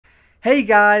Hey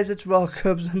guys, it's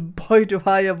Rockubs, and boy do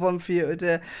I have one for you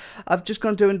today. I've just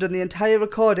gone through and done the entire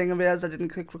recording and realised I didn't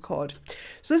click record.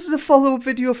 So this is a follow-up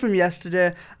video from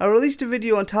yesterday. I released a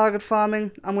video on target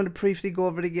farming. I'm going to briefly go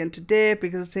over it again today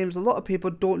because it seems a lot of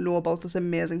people don't know about this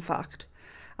amazing fact.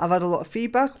 I've had a lot of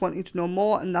feedback wanting to know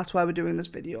more, and that's why we're doing this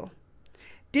video.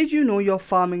 Did you know you're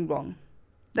farming wrong?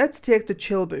 Let's take the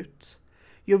chill boots.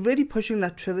 You're really pushing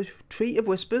that tree of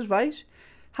whispers, right?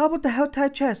 How about the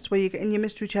hell-tight chests where you get in your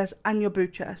mystery chests and your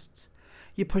boot chests?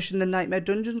 You're pushing the nightmare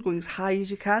dungeons, going as high as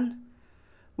you can.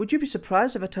 Would you be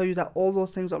surprised if I tell you that all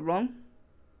those things are wrong?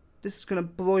 This is going to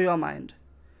blow your mind.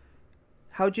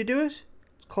 How'd you do it?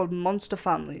 It's called monster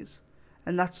families.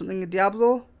 And that's something in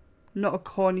Diablo, not a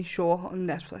corny show on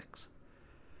Netflix.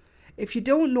 If you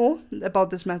don't know about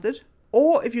this method,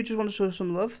 or if you just want to show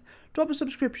some love, drop a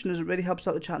subscription as it really helps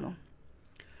out the channel.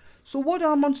 So what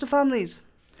are monster families?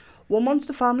 Well,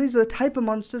 monster families are the type of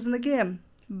monsters in the game.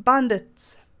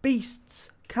 Bandits,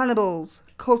 beasts, cannibals,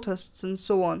 cultists, and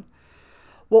so on.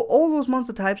 Well, all those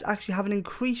monster types actually have an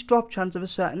increased drop chance of a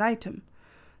certain item.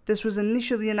 This was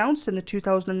initially announced in the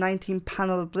 2019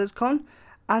 panel of BlizzCon,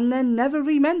 and then never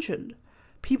re-mentioned.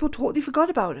 People totally forgot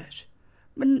about it.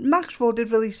 Maxwell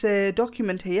did release a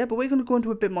document here, but we're going to go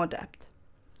into a bit more depth.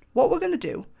 What we're going to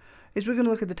do is we're going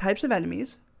to look at the types of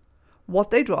enemies, what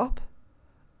they drop,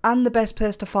 and the best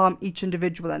place to farm each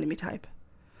individual enemy type.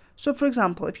 So for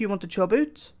example, if you want the chill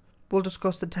boots, we'll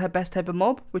discuss the best type of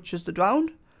mob, which is the drowned,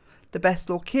 the best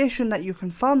location that you can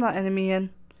farm that enemy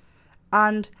in,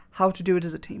 and how to do it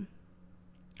as a team.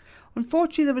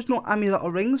 Unfortunately, there is no amulet or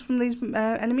rings from these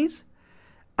enemies,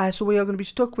 so we are going to be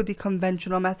stuck with the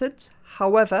conventional methods.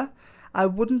 However, I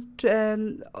wouldn't,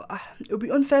 it would be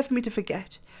unfair for me to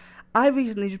forget. I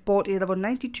recently just bought a level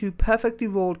 92 perfectly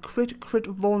rolled crit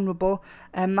vulnerable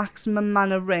maximum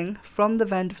mana ring from the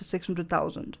vendor for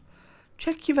 600,000.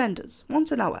 Check your vendors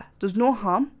once an hour. There's no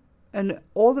harm, and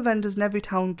all the vendors in every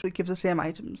town give the same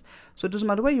items. So it doesn't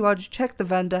matter where you are, just check the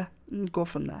vendor and go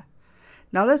from there.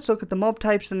 Now let's look at the mob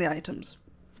types and the items.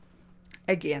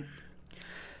 Again.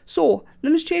 So, the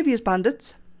mischievous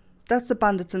bandits, that's the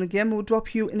bandits in the game, will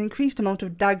drop you an increased amount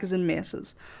of daggers and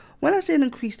maces. When I say an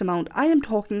increased amount, I am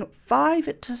talking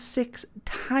 5 to 6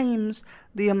 times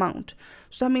the amount.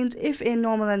 So that means if a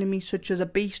normal enemy such as a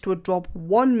beast would drop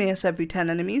 1 mace every 10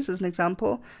 enemies, as an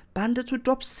example, bandits would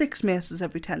drop 6 maces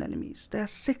every 10 enemies. They are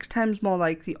 6 times more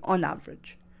likely on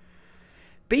average.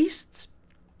 Beasts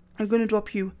are going to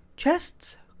drop you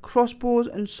chests, crossbows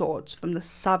and swords from the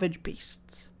savage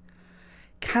beasts.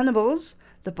 Cannibals,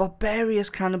 the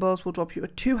barbarous cannibals, will drop you a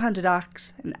 2-handed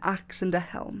axe, an axe and a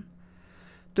helm.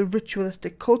 The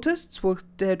ritualistic cultists will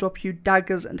drop you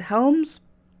daggers and helms.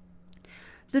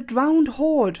 The drowned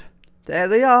horde, there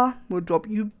they are, will drop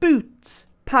you boots,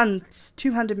 pants,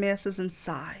 2-handed maces and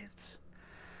scythes.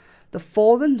 The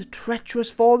fallen, the treacherous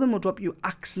fallen, will drop you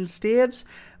axe and staves.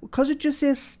 Because it just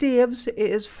says staves,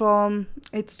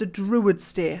 it's the druid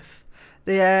stave.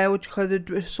 Which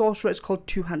the sorcerer is called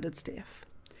 2-handed stave.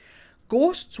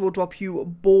 Ghosts will drop you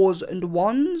bows and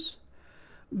wands.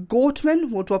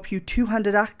 Goatmen will drop you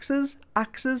 2-handed axes,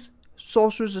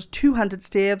 sorcerers as 2-handed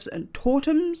staves and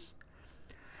totems.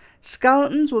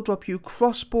 Skeletons will drop you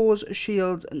crossbows,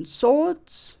 shields and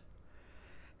swords.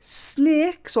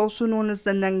 Snakes, also known as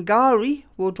the Nangari,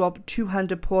 will drop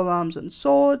 2-handed polearms and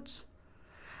swords.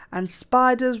 And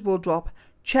spiders will drop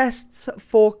chests,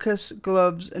 focus,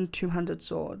 gloves and 2-handed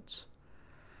swords.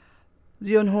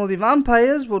 The unholy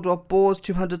vampires will drop bows,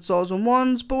 2-handed swords and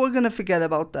wands, but we're going to forget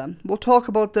about them. We'll talk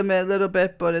about them a little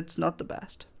bit, but it's not the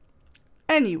best.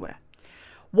 Anyway,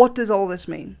 what does all this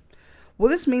mean?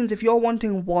 Well, this means if you're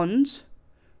wanting wands,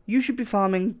 you should be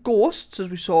farming ghosts, as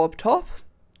we saw up top,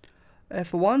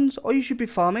 for wands, or you should be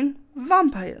farming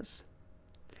vampires.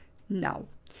 Now,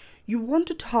 you want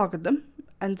to target them,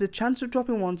 and the chance of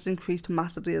dropping wands is increased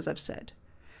massively, as I've said.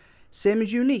 Same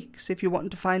as uniques. If you're wanting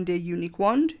to find a unique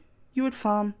wand, you would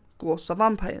farm ghosts or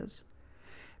vampires.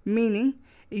 Meaning,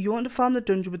 you want to farm the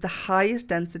dungeon with the highest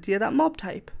density of that mob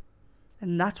type.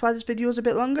 And that's why this video is a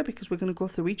bit longer, because we're going to go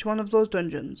through each one of those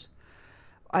dungeons.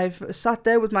 I've sat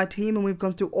there with my team and we've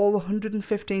gone through all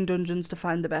 115 dungeons to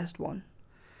find the best one.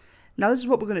 Now this is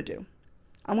what we're going to do.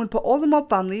 I'm going to put all the mob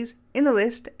families in a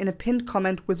list in a pinned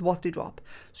comment with what they drop.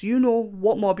 So you know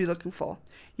what mob you're looking for.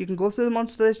 You can go through the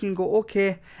monster list and you can go,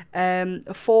 okay,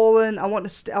 a fallen, I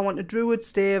want a druid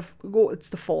stave, it's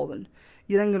the fallen.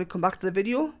 You're then going to come back to the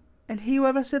video and hear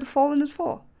whoever I said the fallen is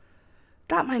for.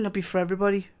 That might not be for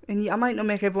everybody, and I might not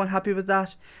make everyone happy with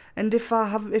that. And if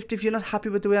you're not happy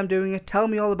with the way I'm doing it, tell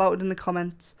me all about it in the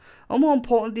comments. Or more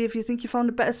importantly, if you think you found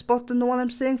a better spot than the one I'm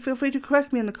saying, feel free to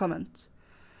correct me in the comments.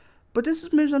 But this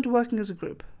is moves on to working as a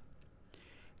group.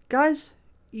 Guys,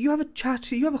 you have a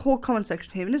chat, you have a whole comment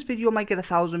section here. In this video, might get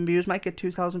 1,000 views, might get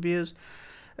 2,000 views.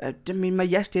 I mean, my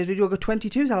yesterday's video got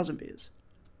 22,000 views.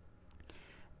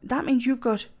 That means you've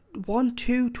got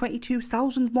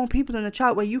 22,000 more people in the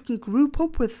chat where you can group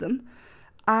up with them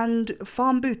and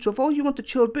farm boots. So if all you want to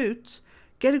chill boots,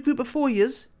 get a group of 4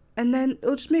 years, and then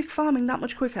it'll just make farming that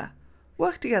much quicker.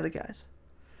 Work together, guys.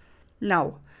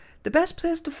 Now, the best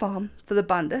place to farm for the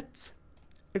bandits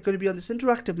are going to be on this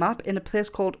interactive map in a place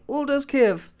called Ulder's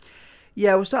Cave.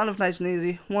 Yeah, we're starting off nice and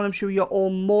easy. One I'm sure you're all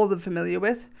more than familiar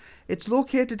with. It's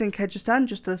located in Kyrgyzstan,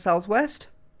 just to the southwest.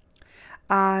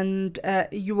 And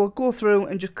you will go through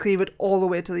and just clear it all the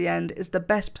way to the end. It's the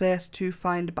best place to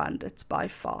find bandits by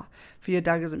far for your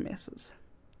daggers and maces.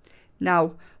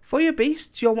 Now, for your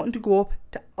beasts, you're wanting to go up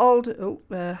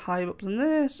to higher up than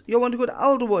this. You're wanting to go to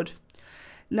Alderwood.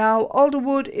 Now,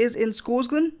 Alderwood is in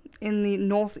Skorsglen, in the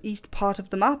northeast part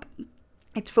of the map.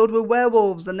 It's filled with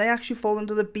werewolves, and they actually fall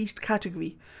into the beast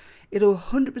category. It'll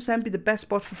 100% be the best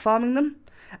spot for farming them,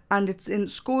 and it's in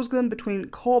Skorsglen between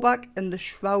Korbak and the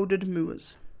Shrouded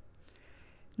Moors.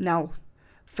 Now,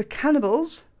 for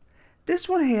cannibals, this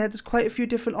one here, there's quite a few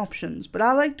different options, but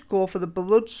I like to go for the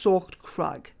Blood-Soaked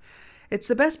Crag. It's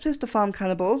the best place to farm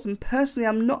cannibals, and personally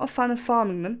I'm not a fan of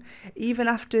farming them, even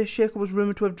after Shaker was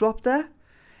rumoured to have dropped there.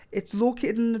 It's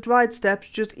located in the dried steppes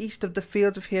just east of the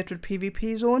Fields of Hatred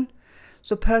PvP zone.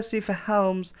 So personally for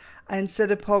Helms, instead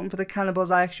of popping for the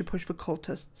cannibals, I actually push for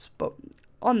cultists. But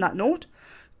on that note,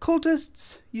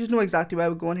 cultists, you know exactly where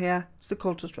we're going here. It's the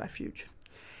Cultist Refuge.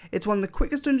 It's one of the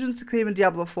quickest dungeons to clear in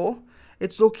Diablo 4.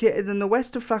 It's located in the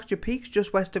west of Fracture Peaks,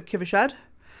 just west of Kivishad.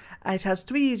 It has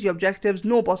 3 easy objectives,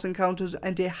 no boss encounters,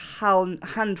 and a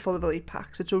handful of elite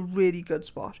packs. It's a really good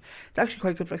spot. It's actually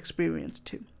quite good for experience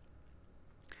too.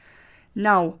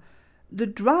 Now, the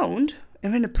Drowned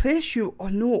are in a place you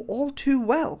know all too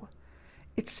well.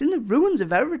 It's in the Ruins of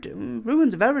Eridu.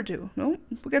 No,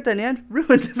 we'll get there in the end.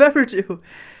 Ruins of Eridu.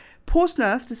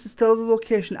 Post-nerf, this is still the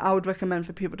location I would recommend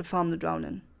for people to farm the Drowned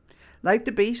in. Like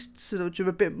the Beasts, which are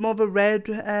a bit more of a red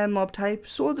mob type,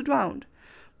 so are the Drowned.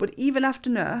 But even after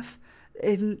nerf,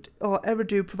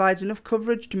 Eridu provides enough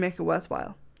coverage to make it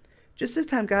worthwhile. Just this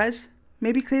time, guys.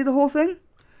 Maybe clear the whole thing?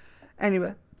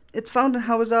 Anyway, it's found in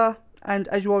Hawazar, and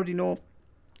as you already know,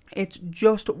 it's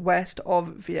just west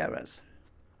of Vieras.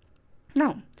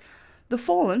 Now, the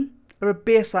Fallen are a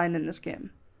baseline in this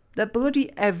game. They're bloody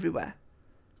everywhere.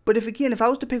 But if I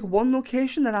was to pick one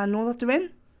location that I know that they're in,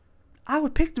 I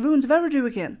would pick the Ruins of Eridu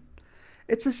again.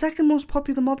 It's the second most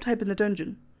popular mob type in the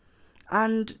dungeon.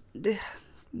 And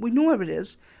we know where it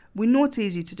is, we know it's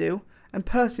easy to do, and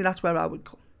personally that's where I would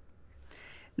go.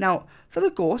 Now, for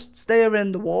the ghosts, they are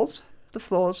in the walls, the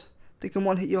floors, they can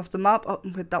one hit you off the map. Oh,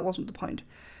 wait, that wasn't the point.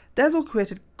 They're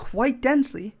located quite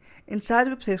densely inside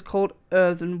of a place called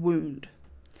Earthen Wound.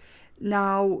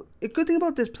 Now, a good thing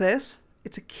about this place,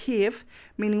 it's a cave,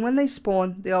 meaning when they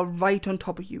spawn, they are right on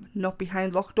top of you, not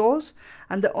behind locked doors,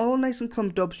 and they're all nice and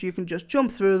clumped up so you can just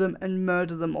jump through them and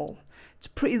murder them all. It's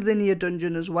a pretty linear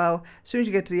dungeon as well. As soon as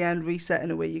you get to the end, reset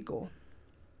and away you go.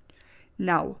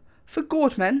 Now, for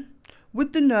Goatmen,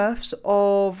 with the nerfs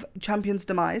of Champion's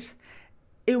Demise,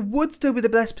 it would still be the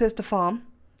best place to farm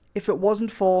if it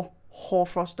wasn't for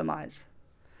Hoarfrost Demise.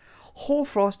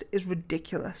 Hoarfrost is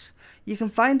ridiculous. You can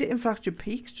find it in Fractured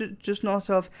Peaks, just north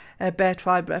of Bear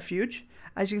Tribe Refuge.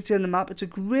 As you can see on the map, it's a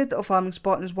great little farming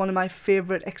spot and is one of my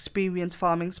favourite experience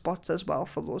farming spots as well,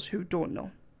 for those who don't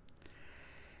know.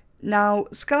 Now,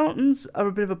 skeletons are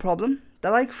a bit of a problem.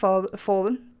 They're like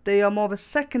Fallen. They are more of a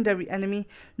secondary enemy,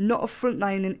 not a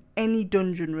frontline in any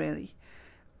dungeon really.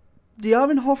 They are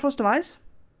in Hoarfrost Demise,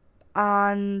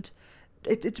 and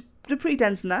they're pretty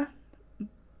dense in there.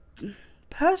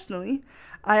 Personally,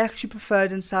 I actually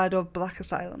preferred inside of Black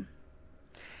Asylum.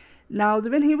 Now,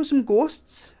 they're in here with some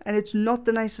ghosts, and it's not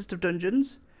the nicest of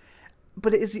dungeons,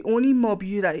 but it is the only mob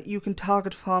that you can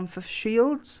target farm for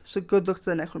shields, so good luck to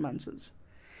the necromancers.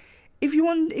 If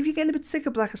you're getting a bit sick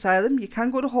of Black Asylum, you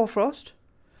can go to Hoarfrost,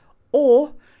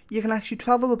 or you can actually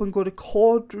travel up and go to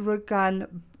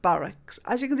Cordragan Barracks.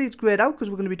 As you can see, it's grayed out because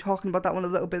we're going to be talking about that one a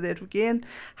little bit later again.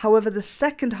 However, the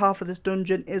second half of this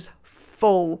dungeon is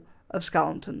full of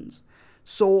skeletons.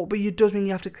 But it does mean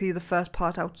you have to clear the first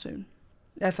part out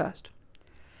first.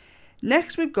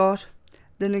 Next, we've got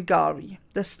the Nagari,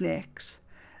 the snakes.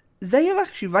 They are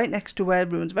actually right next to where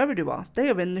Ruins of Eridu are. They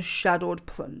are in the Shadowed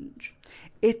Plunge.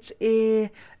 It's a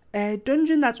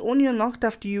dungeon that's only unlocked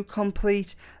after you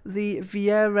complete the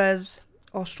Vieras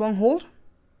or Stronghold.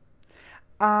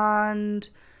 And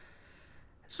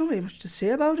There's not really much to say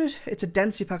about it. It's a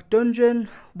densely packed dungeon,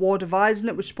 war devising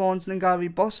it, which spawns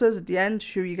Nangari bosses at the end to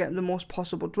show you getting the most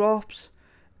possible drops.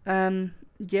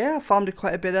 Yeah, I farmed it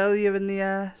quite a bit earlier in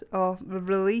the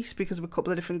release because of a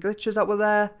couple of different glitches that were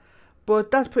there.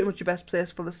 But that's pretty much your best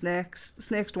place for the snakes. The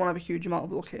snakes don't have a huge amount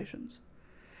of locations.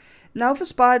 Now for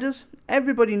spiders,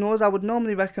 everybody knows I would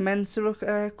normally recommend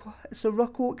Sorcerer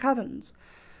Caverns.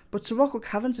 But Sorcerer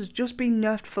Caverns has just been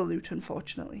nerfed for loot,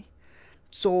 unfortunately.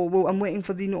 So I'm waiting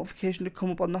for the notification to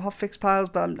come up on the hotfix piles,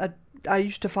 but I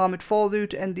used to farm it for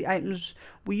loot, and the items,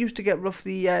 we used to get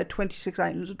roughly 26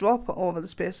 items a drop over the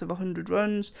space of 100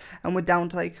 runs, and we're down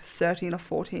to like 13 or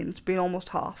 14. It's been almost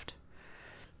halved.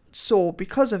 So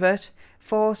because of it,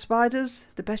 for spiders,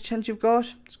 the best chance you've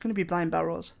got is going to be blind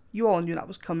barrows. You all knew that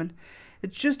was coming.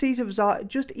 It's just east of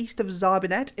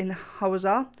Zarbinet in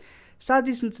Hawazar.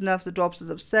 Sadly, since the nerf the drops,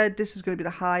 as I've said, this is going to be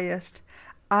the highest.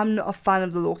 I'm not a fan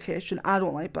of the location. I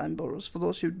don't like blind burrows, for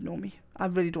those who know me. I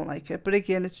really don't like it. But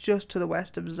again, it's just to the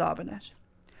west of Zarbinet.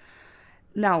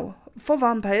 Now, for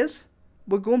vampires,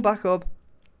 we're going back up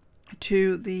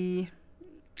to the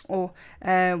Core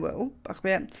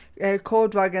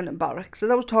Dragon Barracks.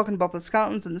 As I was talking about the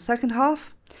skeletons in the second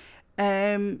half,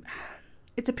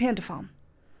 it's a pain to farm.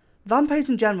 Vampires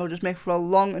in general just make for a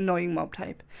long, annoying mob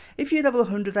type. If you're level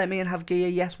 100 like me and have gear,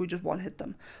 yes, we just one-hit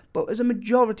them. But as a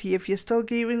majority, if you're still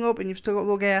gearing up and you've still got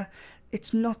low gear,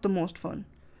 it's not the most fun.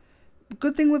 The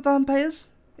good thing with vampires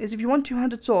is if you want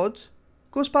two-handed swords,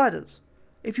 go spiders.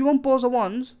 If you want bows or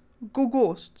wands, go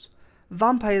ghosts.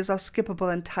 Vampires are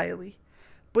skippable entirely.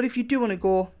 But if you do want to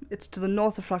go, it's to the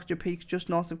north of Fracture Peaks, just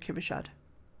north of Kivishad.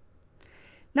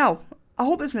 Now, I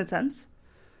hope this made sense.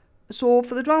 So,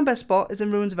 for the drown best spot is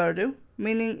in Ruins of Eridu,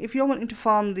 meaning if you're wanting to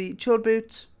farm the chilled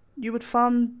boots, you would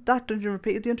farm that dungeon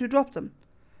repeatedly until you drop them.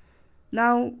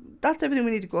 Now, that's everything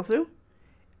we need to go through.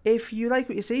 If you like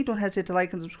what you see, don't hesitate to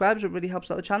like and subscribe, as it really helps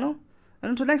out the channel. And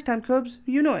until next time, Cubs,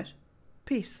 you know it.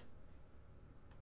 Peace.